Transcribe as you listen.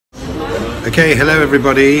Okay, hello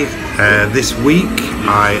everybody. This week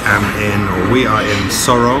we are in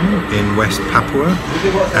Sorong in West Papua,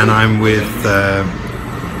 and I'm with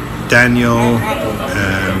Daniel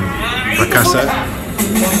Prakarsa,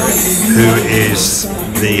 who is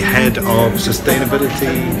the head of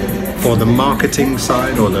sustainability for the marketing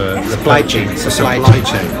side, or the supply chain.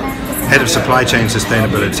 Head of supply chain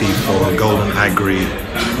sustainability for Golden Agri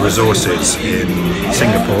Resources in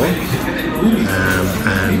Singapore.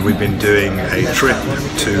 And we've been doing a trip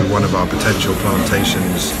to one of our potential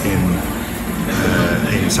plantations in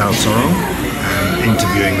South Sorong and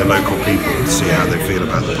interviewing the local people to see how they feel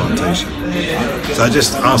about the plantation. So I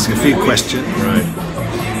just asked a few questions. Right.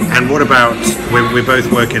 And what about, we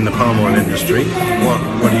both work in the palm oil industry.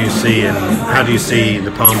 What do you see, and how do you see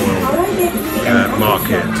the palm oil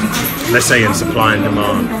market, let's say in supply and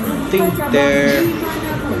demand? I think there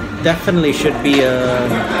definitely should be a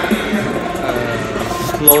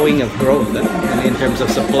slowing of growth in terms of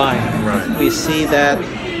supply. Right. We see that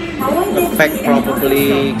effect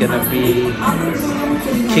probably gonna be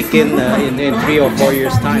kick in 3 or 4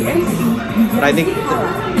 years time. But I think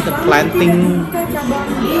the planting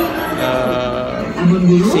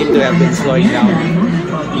seem to have been slowing down.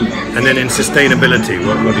 And then in sustainability,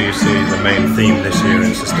 what do you see the main theme this year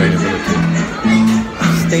in sustainability?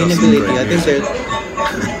 Sustainability, I think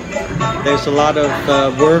there's a lot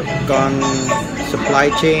of work on supply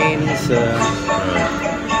chains.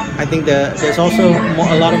 I think there's also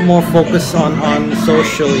a lot of more focus on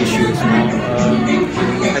social issues now.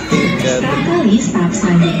 I think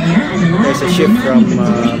there's a shift from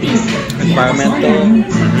environmental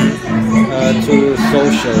to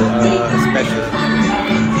social, especially.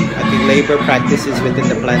 I think labor practices within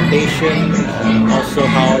the plantation, also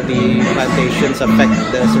how the plantations affect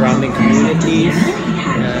the surrounding communities.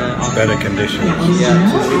 Better conditions. Yeah,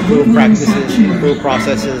 to improve practices, improve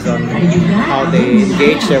processes on how they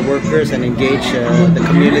engage their workers and engage the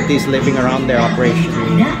communities living around their operation.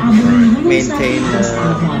 Maintain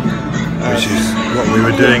which is what we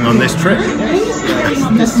were doing on this trip.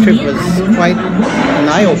 This trip was quite an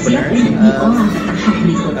eye-opener.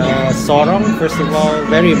 Sorong, first of all,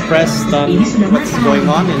 very impressed on what's going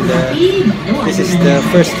on this is the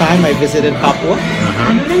first time I visited Papua.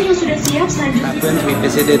 Papuans, we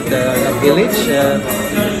visited a village.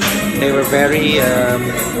 They were very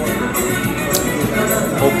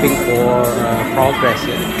hoping for progress.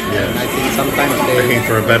 Yes. I think sometimes they're looking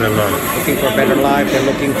for a better life. Looking for a better life. They're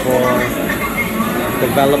looking for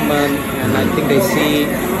development, and I think they see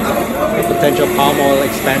the potential palm oil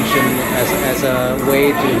expansion as a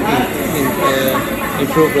way to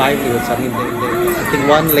improve livelihoods. I mean, I think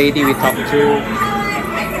one lady we talked to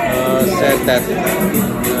said that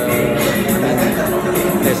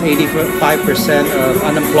there's 85% of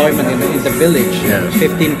unemployment in the village. Yes.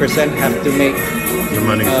 15% have to make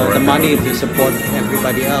the money to support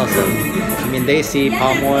everybody else. And, I mean, they see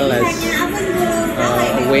palm oil as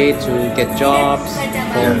a way to get jobs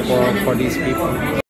for these people.